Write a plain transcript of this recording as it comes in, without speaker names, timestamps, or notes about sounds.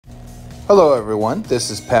Hello everyone, this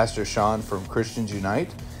is Pastor Sean from Christians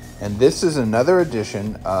Unite, and this is another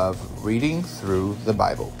edition of Reading Through the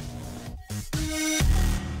Bible.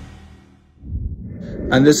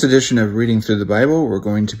 On this edition of Reading Through the Bible, we're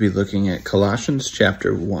going to be looking at Colossians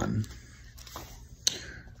chapter 1.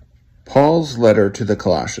 Paul's letter to the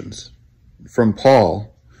Colossians. From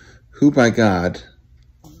Paul, who by God's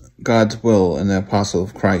will and the apostle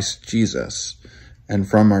of Christ Jesus, and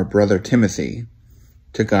from our brother Timothy,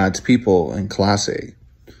 to God's people in Colossae,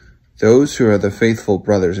 those who are the faithful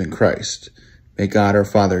brothers in Christ, may God our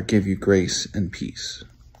Father give you grace and peace.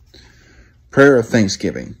 Prayer of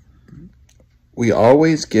thanksgiving. We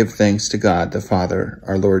always give thanks to God the Father,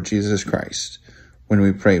 our Lord Jesus Christ, when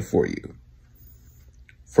we pray for you.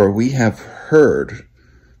 For we have heard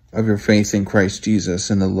of your faith in Christ Jesus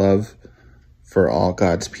and the love for all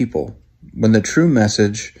God's people. When the true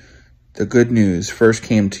message, the good news, first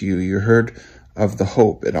came to you, you heard of the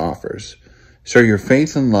hope it offers. So your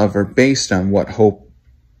faith and love are based on what hope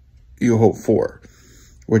you hope for,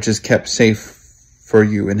 which is kept safe for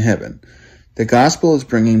you in heaven. The gospel is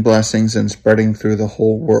bringing blessings and spreading through the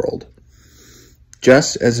whole world,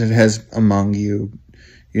 just as it has among you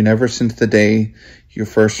never since the day you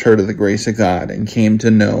first heard of the grace of God and came to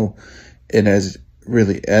know it as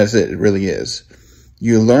it really is.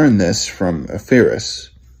 You learned this from Ephraim,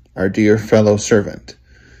 our dear fellow servant,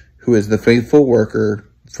 who is the faithful worker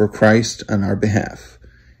for Christ on our behalf.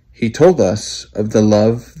 He told us of the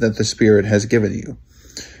love that the Spirit has given you.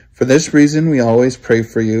 For this reason, we always pray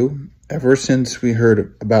for you, ever since we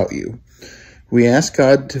heard about you. We ask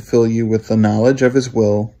God to fill you with the knowledge of His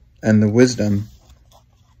will and the wisdom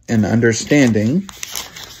and understanding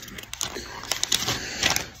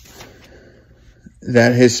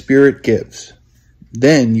that His Spirit gives.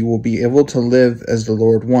 Then you will be able to live as the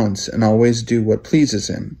Lord wants and always do what pleases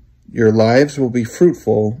Him. Your lives will be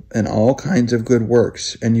fruitful in all kinds of good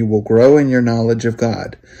works, and you will grow in your knowledge of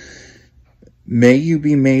God. May you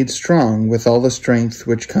be made strong with all the strength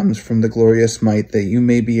which comes from the glorious might, that you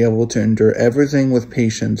may be able to endure everything with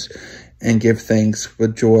patience and give thanks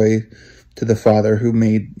with joy to the Father who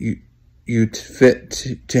made you fit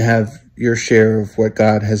to have your share of what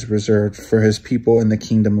God has reserved for His people in the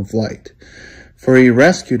kingdom of light. For He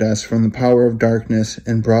rescued us from the power of darkness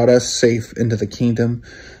and brought us safe into the kingdom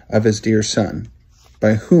of His dear Son,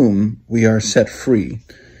 by whom we are set free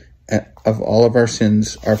of all of our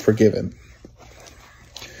sins are forgiven.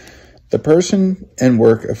 The person and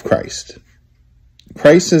work of Christ.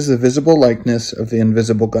 Christ is the visible likeness of the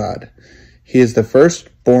invisible God. He is the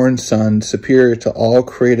firstborn Son, superior to all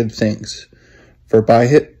created things. For by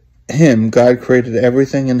Him God created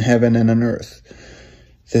everything in heaven and on earth,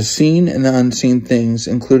 the seen and the unseen things,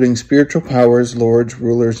 including spiritual powers, lords,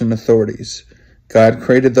 rulers, and authorities. God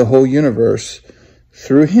created the whole universe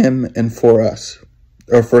through Him and for us,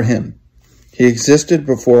 or for Him. He existed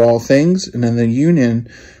before all things, and in the union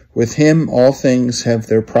with Him all things have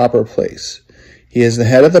their proper place. He is the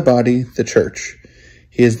head of the body, the church.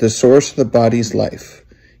 He is the source of the body's life.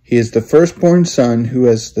 He is the firstborn Son who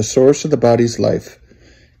is the source of the body's life.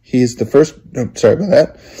 He is the firstborn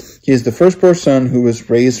Son who was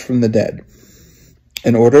raised from the dead,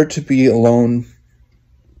 in order to be alone,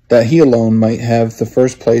 that He alone might have the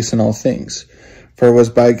first place in all things. For it was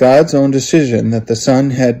by God's own decision that the Son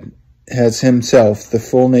has Himself the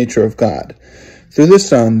full nature of God. Through the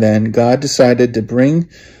Son, then, God decided to bring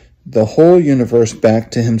the whole universe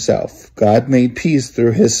back to Himself. God made peace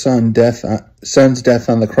through His Son's death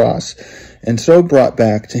on the cross, and so brought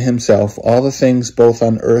back to Himself all the things both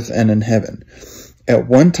on earth and in heaven. At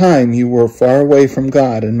one time you were far away from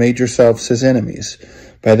God and made yourselves His enemies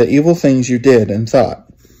by the evil things you did and thought.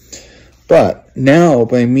 But now,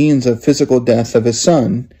 by means of physical death of His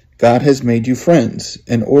Son, God has made you friends,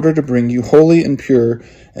 in order to bring you holy and pure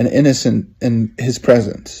and innocent in His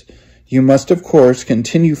presence. You must, of course,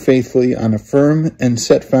 continue faithfully on a firm and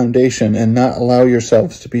set foundation, and not allow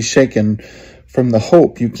yourselves to be shaken from the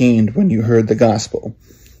hope you gained when you heard the gospel.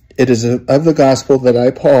 It is of the gospel that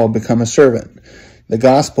I, Paul, become a servant, the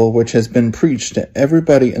gospel which has been preached to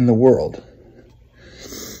everybody in the world.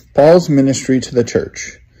 Paul's ministry to the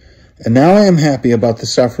church. And now I am happy about the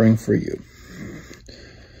suffering for you.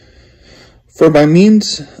 For by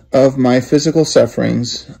means of my physical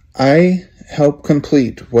sufferings, I help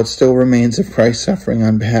complete what still remains of Christ's suffering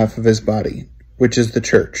on behalf of His body, which is the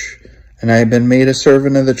church. And I have been made a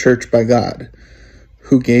servant of the church by God,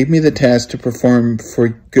 who gave me the task to perform for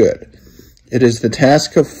good. It is the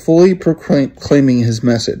task of fully proclaiming His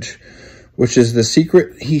message, which is the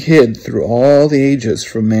secret He hid through all the ages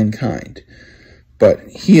from mankind. But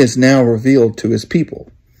He is now revealed to His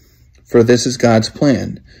people. For this is God's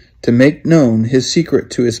plan, to make known his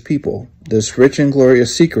secret to his people, this rich and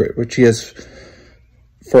glorious secret which he has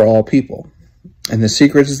for all people. And the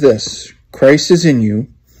secret is this: Christ is in you,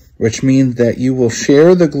 which means that you will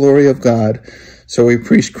share the glory of God. So we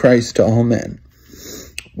preach Christ to all men.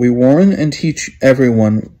 We warn and teach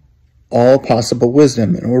everyone all possible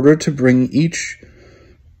wisdom in order to bring each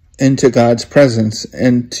into God's presence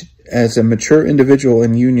and as a mature individual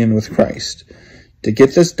in union with Christ. To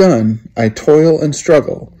get this done, I toil and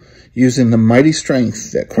struggle, using the mighty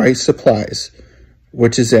strength that Christ supplies,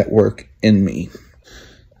 which is at work in me.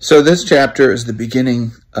 So this chapter is the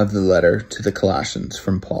beginning of the letter to the Colossians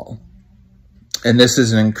from Paul. And this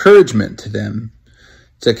is an encouragement to them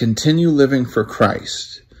to continue living for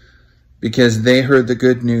Christ, because they heard the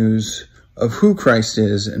good news of who Christ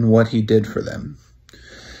is and what he did for them.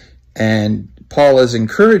 And Paul is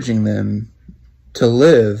encouraging them to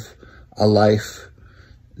live a life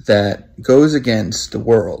that goes against the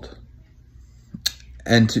world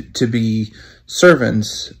and to be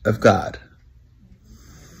servants of God.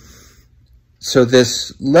 So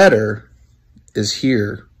this letter is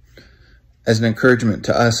here as an encouragement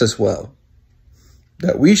to us as well,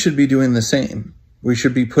 that we should be doing the same. We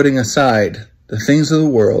should be putting aside the things of the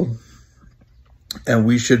world, and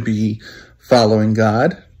we should be following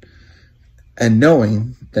God and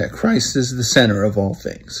knowing that Christ is the center of all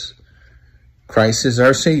things. Christ is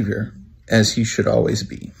our Savior, as he should always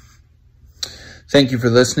be. Thank you for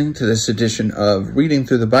listening to this edition of Reading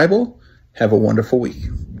Through the Bible. Have a wonderful week.